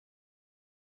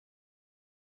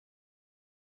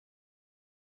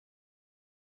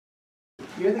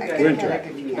You're the guy who check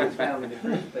if you can't smell in the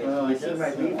first place. Well, I guess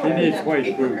He needs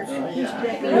white boots.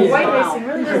 White racing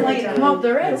really doesn't like to come out.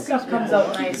 The red stuff comes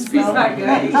out nice. He's not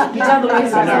good. You tell the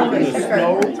racing's a little bit thicker.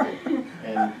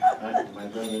 And my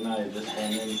brother and I just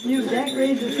went in. You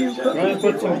decorated a few cookies. Wanna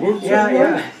put some boots on?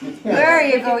 Yeah. There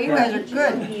you go, you guys are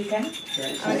good. You can.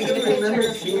 I remember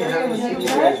seeing how you see you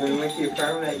guys when we went to your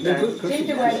farm that time.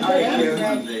 Gingerbread.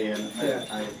 Monday, and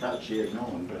I thought she had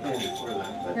known, but before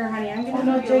that. Here, honey, I'm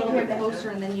gonna go a little bit closer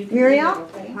and then you can. Muriel?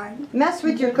 Okay? Mess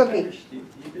with your cookie.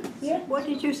 What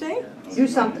did you say? Do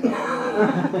something.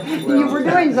 You were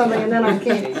doing something and then I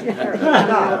came. Here, I'm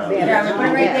gonna put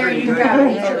it right there, you grab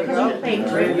it. Your cookie plate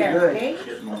right there, okay?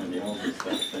 Get more in the oven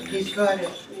stuff than. He's got it.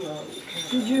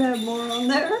 Did you have more on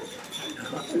there?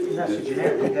 That's what you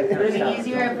have. Would it be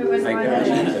easier if it was one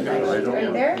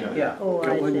right there? Yeah. Oh, I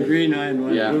One see. green eye and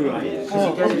one blue eye.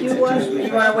 Oh, but you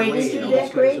wanna wait did you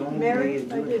decorate, Mary?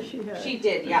 I guess she has. She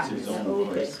did, yeah. It's his own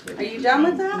Okay. voice. Are you done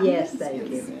with that? Yes, thank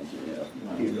you.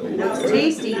 It's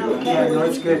tasty. Yeah, no,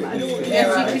 it's good. Yes,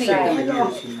 you can eat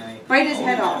it. Bite his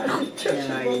head off.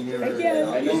 And I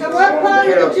never. So what part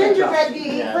of the gingerbread do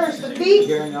you eat first? The feet?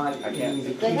 You're not, I can't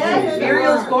even. The head?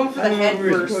 Muriel's going for the head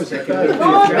first. Go Go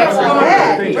on, Bix, go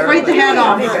ahead. Bite the head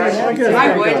off. I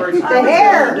would. The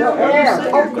hair.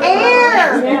 Oh, hair.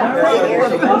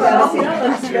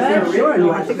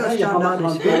 I think I was down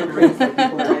on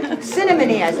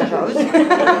Cinnamony, I suppose.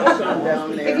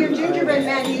 If you're gingerbread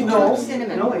man, you know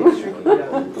cinnamon. No, it's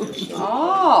tricky.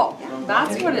 Oh,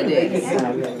 that's what it is.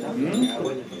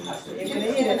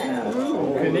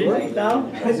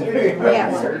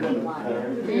 Yes.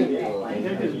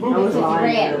 I was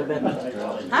lying.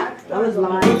 Huh? I was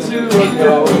lying. To a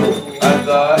go, I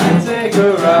thought I'd take a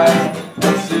ride.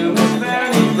 And soon was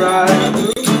very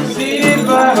bright. Seated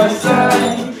by my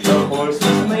side, the horse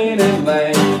was lean and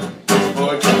lame. His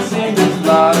fortune seemed to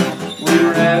fly. We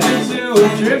ran into a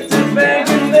drifted bank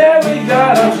and there we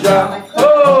got off shot.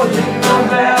 Oh,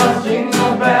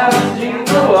 jingle bells,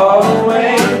 jingle all the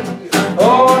way.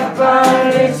 Oh, what fun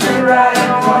it is to ride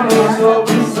on one of those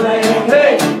open sleighs.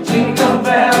 Hey, jingle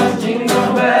bells,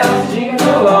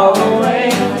 jingle all the way.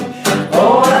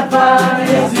 Oh, what fun it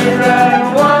is to ride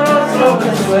on one of those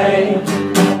open sleighs.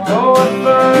 Oh, what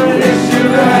fun it is to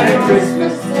ride at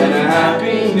Christmas and a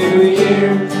Happy New Year.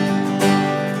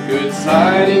 Good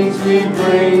tidings we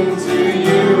bring to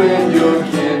you and your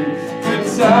kin. Good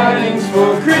tidings for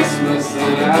Christmas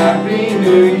and a Happy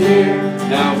New Year.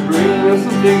 Now bring us a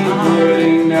piggy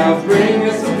pudding, now bring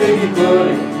us a piggy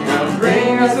pudding, now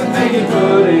bring us a piggy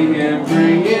pudding and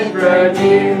bring it right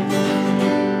here.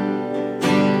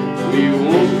 We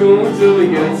won't go until we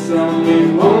get some, we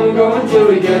won't go until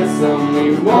we get some,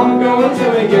 we won't go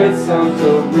until we get some,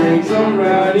 so bring some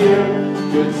right here.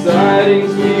 Good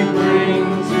tidings we bring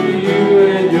to you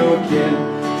and your kin.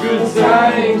 Good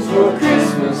tidings for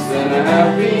Christmas and a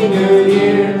Happy New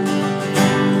Year.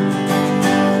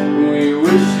 We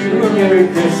wish you a Merry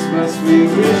Christmas, we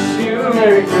wish you a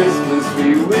Merry Christmas, we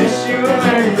wish you a